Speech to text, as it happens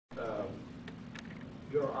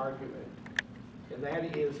your argument, and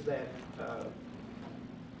that is that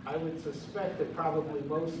I would suspect that probably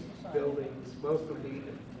most buildings, most of the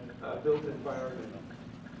built environment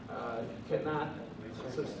cannot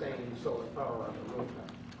sustain solar power on the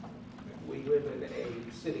rooftop. We live in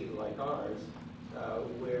a city like ours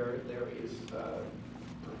where there is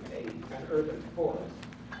an urban forest.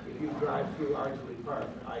 If you drive through Ardsley Park,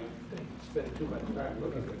 I spend too much time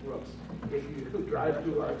looking at roofs. If you drive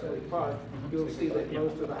through Ardsley Park, you'll see that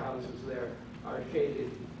most of the houses there are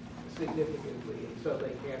shaded significantly, and so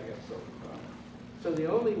they can't have solar power. So the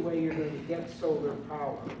only way you're going to get solar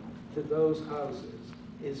power to those houses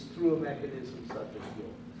is through a mechanism such as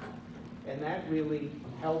yours. And that really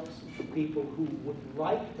helps people who would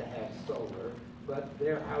like to have solar, but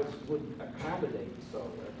their house wouldn't accommodate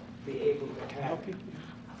solar, be able to have it.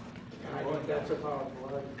 And I think that's a powerful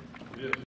argument. Yes.